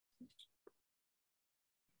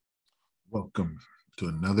Welcome to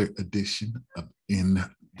another edition of In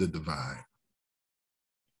the Divide.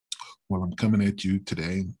 Well, I'm coming at you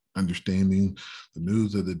today, understanding the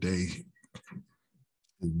news of the day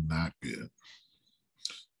is not good.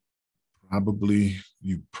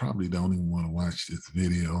 You probably don't even want to watch this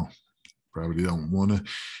video. Probably don't want to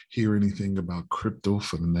hear anything about crypto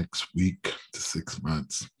for the next week to 6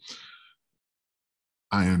 months.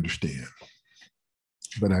 I understand.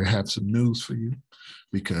 But I have some news for you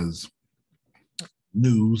because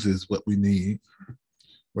news is what we need,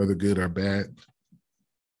 whether good or bad,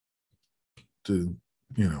 to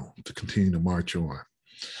continue to march on.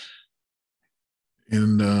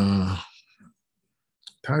 And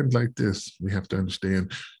times like this, we have to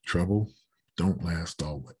understand trouble don't last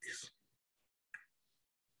always.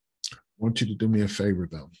 I want you to do me a favor,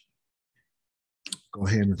 though. Go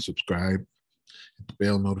ahead and subscribe, hit the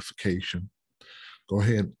bell notification. Go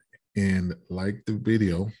ahead and like the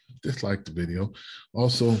video, dislike the video.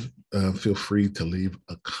 Also, feel free to leave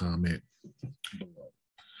a comment below.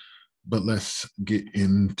 But let's get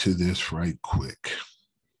into this right quick.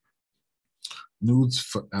 News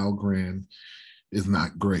for Algorand is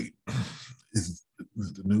not great.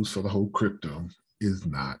 The news for the whole crypto is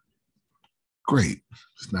not great.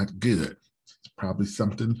 It's not good. It's probably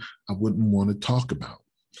something I wouldn't want to talk about.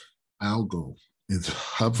 Algo is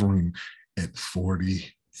hovering at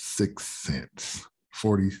 46 cents,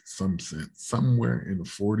 40 some cents, somewhere in the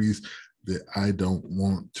 40s that I don't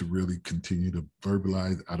want to really continue to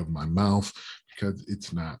verbalize out of my mouth because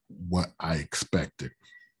it's not what I expected.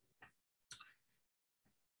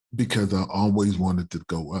 Because I always wanted to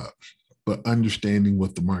go up. But understanding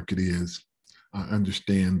what the market is, I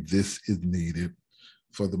understand this is needed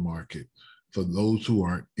for the market. For those who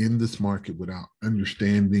are in this market without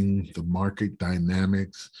understanding the market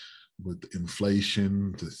dynamics with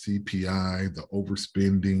inflation, the CPI, the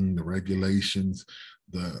overspending, the regulations,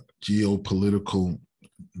 the geopolitical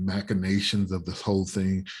machinations of this whole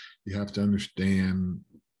thing, you have to understand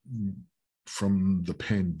from the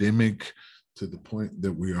pandemic to the point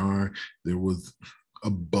that we are, there was a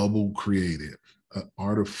bubble created, an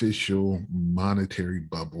artificial monetary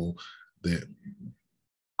bubble that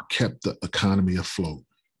kept the economy afloat.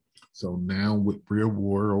 So now with real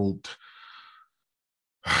world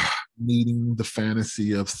needing the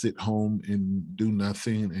fantasy of sit home and do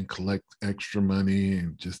nothing and collect extra money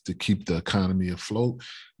and just to keep the economy afloat,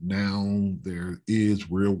 now there is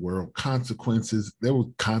real world consequences. There were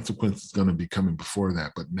consequences going to be coming before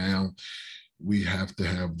that, but now we have to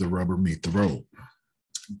have the rubber meet the road.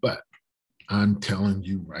 But I'm telling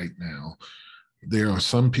you right now, there are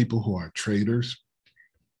some people who are traders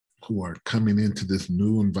who are coming into this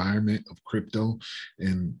new environment of crypto,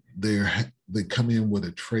 and they come in with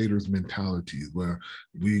a trader's mentality where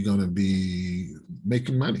we're going to be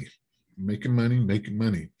making money.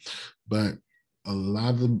 But a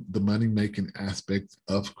lot of the money-making aspects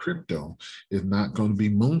of crypto is not going to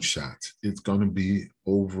be moonshots. It's going to be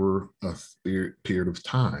over a period of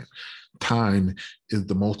time. Time is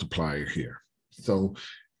the multiplier here. So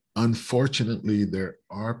unfortunately, there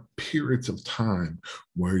are periods of time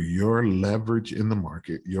where your leverage in the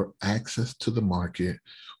market, your access to the market,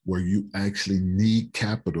 where you actually need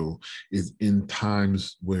capital is in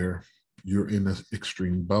times where you're in an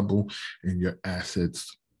extreme bubble and your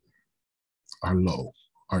assets are low,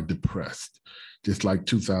 are depressed. Just like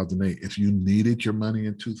 2008, if you needed your money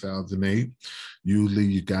in 2008, usually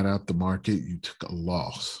you got out the market, you took a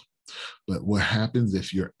loss. But what happens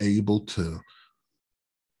if you're able to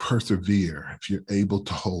persevere, if you're able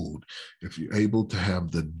to hold, if you're able to have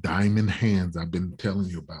the diamond hands I've been telling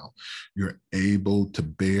you about, you're able to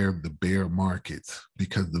bear the bear markets,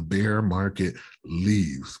 because the bear market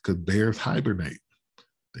leaves, because bears hibernate.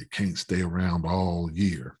 They can't stay around all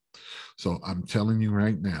year. So I'm telling you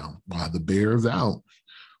right now, while the bear's out,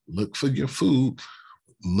 look for your food.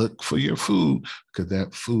 Look for your food, because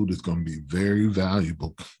that food is going to be very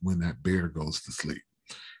valuable when that bear goes to sleep.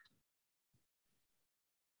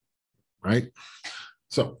 Right?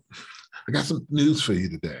 So I got some news for you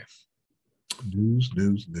today. News,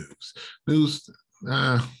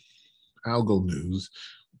 algo news.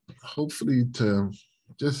 Hopefully to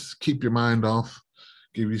just keep your mind off,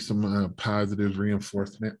 give you some positive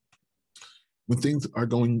reinforcement. When things are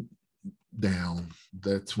going down,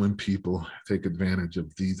 that's when people take advantage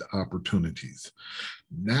of these opportunities.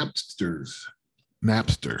 Napster,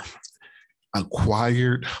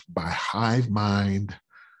 acquired by Hivemind,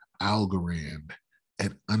 Algorand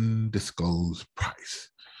at undisclosed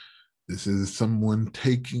price. This is someone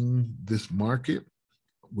taking this market,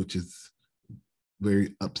 which is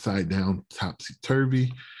very upside down,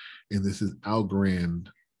 topsy-turvy, and this is Algorand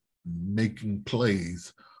making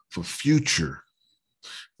plays for future.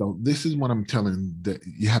 So this is what I'm telling, that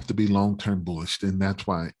you have to be long-term bullish. And that's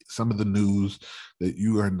why some of the news that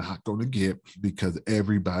you are not going to get, because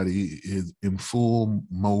everybody is in full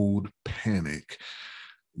mode panic,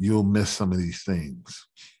 you'll miss some of these things.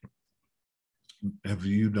 If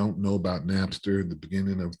you don't know about Napster, the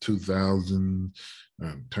beginning of 2000,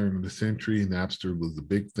 turn of the century, Napster was the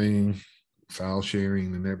big thing, file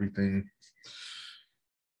sharing and everything.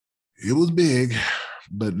 It was big,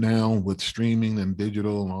 but now with streaming and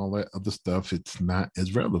digital and all that other stuff, it's not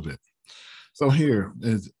as relevant. So here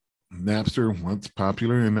is Napster, once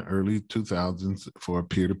popular in the early 2000s for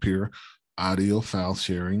peer-to-peer audio file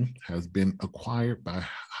sharing, has been acquired by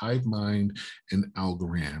Hivemind and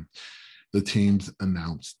Algorand, the teams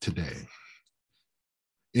announced today.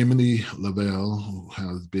 Emily Lavelle, who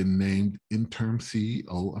has been named interim CEO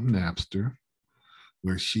of Napster,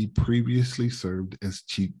 where she previously served as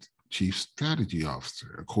chief strategy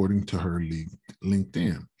officer, according to her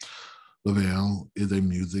LinkedIn. Lavelle is a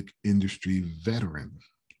music industry veteran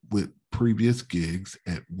with previous gigs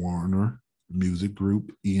at Warner Music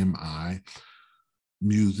Group, EMI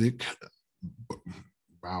Music,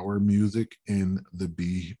 Bauer Music, and the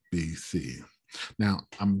BBC. Now,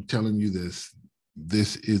 I'm telling you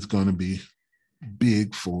this is going to be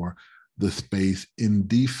big for the space in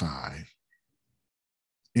DeFi,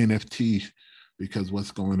 NFT, because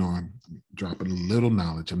what's going on, dropping a little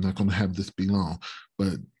knowledge. I'm not going to have this be long,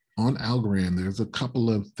 but on Algorand, there's a couple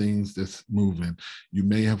of things that's moving. You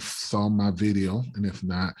may have saw my video, and if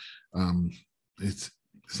not, it's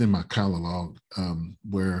in my catalog,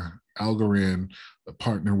 where Algorand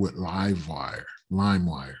partnered with LimeWire.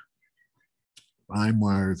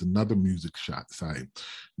 LimeWire is another music site.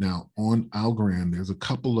 Now, on Algorand, there's a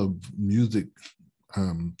couple of music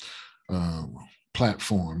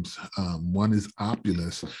platforms. One is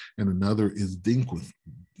Opulus, and another is Dequency.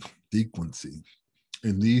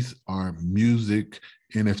 And these are music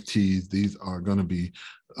NFTs. These are going to be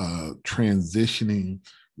transitioning,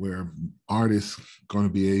 where artists are going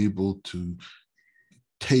to be able to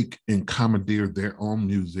take and commandeer their own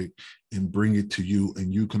music and bring it to you,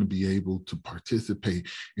 and you can be able to participate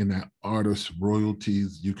in that artist's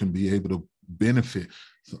royalties. You can be able to benefit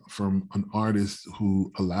from an artist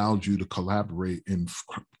who allows you to collaborate and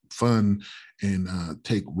fund and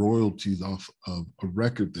take royalties off of a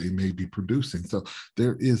record they may be producing. So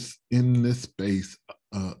there is in this space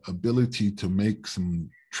ability to make some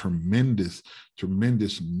tremendous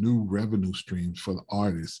new revenue streams for the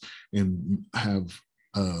artists, and have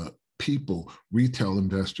people, retail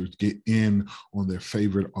investors, get in on their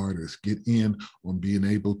favorite artists, get in on being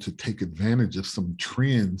able to take advantage of some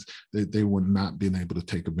trends that they were not being able to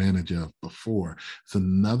take advantage of before. It's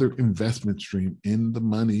another investment stream in the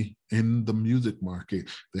money in the music market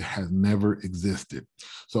that has never existed.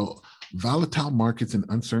 So volatile markets and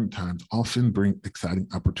uncertain times often bring exciting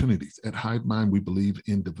opportunities. At Hivemind, we believe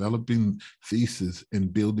in developing thesis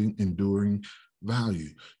and building enduring value.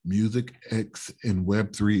 Music X and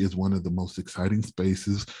Web3 is one of the most exciting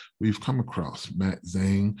spaces we've come across. Matt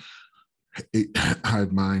Zhang,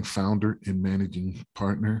 Hivemind founder and managing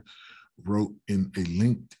partner, wrote in a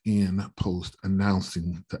LinkedIn post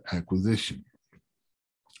announcing the acquisition.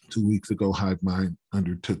 2 weeks ago, Hivemind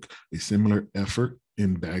undertook a similar effort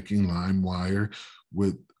in backing LimeWire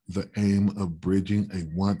with the aim of bridging a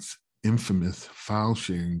once infamous file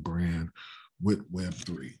sharing brand with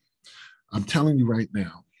Web3. I'm telling you right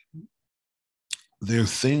now,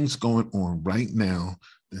 there's things going on right now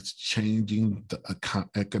that's changing the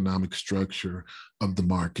economic structure of the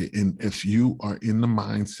market. And if you are in the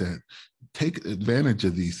mindset, take advantage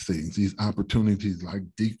of these things, these opportunities like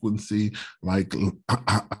Dequency, like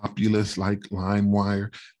Opulus, like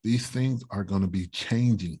LimeWire. These things are going to be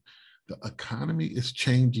changing. The economy is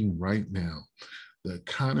changing right now. The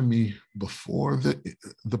economy before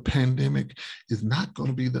the pandemic is not going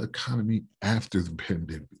to be the economy after the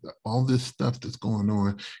pandemic. All this stuff that's going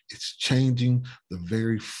on, it's changing the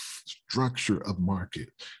very structure of market.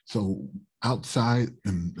 So outside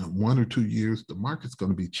in 1 or 2 years, the market's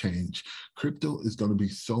going to be changed. Crypto is going to be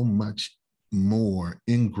so much more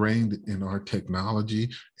ingrained in our technology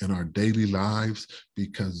and our daily lives,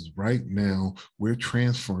 because right now we're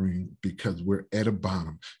transferring because we're at a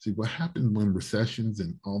bottom. See, what happens when recessions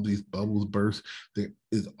and all these bubbles burst, there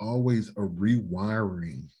is always a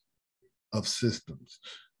rewiring of systems.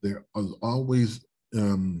 There is always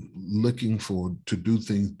looking for to do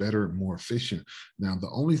things better and more efficient. Now, the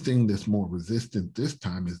only thing that's more resistant this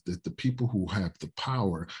time is that the people who have the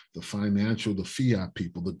power, the financial, the fiat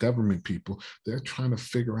people, the government people, they're trying to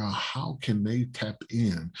figure out how can they tap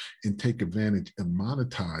in and take advantage and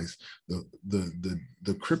monetize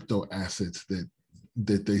the crypto assets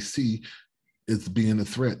that they see as being a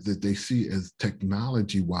threat, that they see as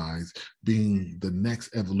technology wise being the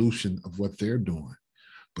next evolution of what they're doing.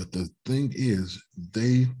 But the thing is,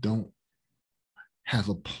 they don't have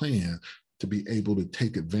a plan to be able to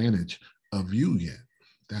take advantage of you yet.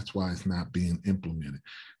 That's why it's not being implemented,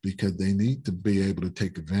 because they need to be able to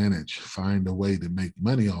take advantage, find a way to make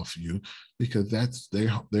money off of you, because that's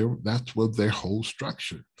that's what their whole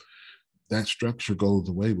structure. That structure goes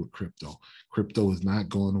away with crypto. Crypto is not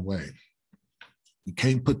going away. You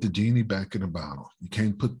can't put the genie back in the bottle. You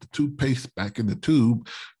can't put the toothpaste back in the tube,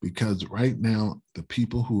 because right now, the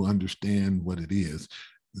people who understand what it is,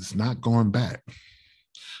 it's not going back.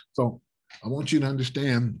 So I want you to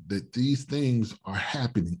understand that these things are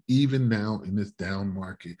happening even now in this down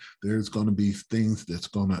market. There's going to be things that's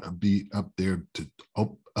going to be up there to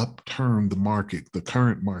upturn the market, the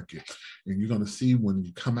current market. And you're going to see when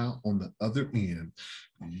you come out on the other end,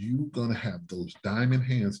 you're going to have those diamond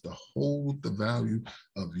hands to hold the value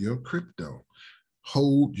of your crypto,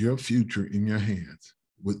 hold your future in your hands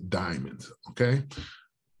with diamonds. Okay.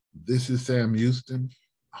 This is Sam Houston.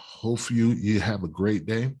 Hope you have a great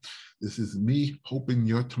day. This is me hoping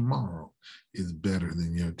your tomorrow is better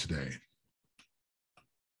than your today.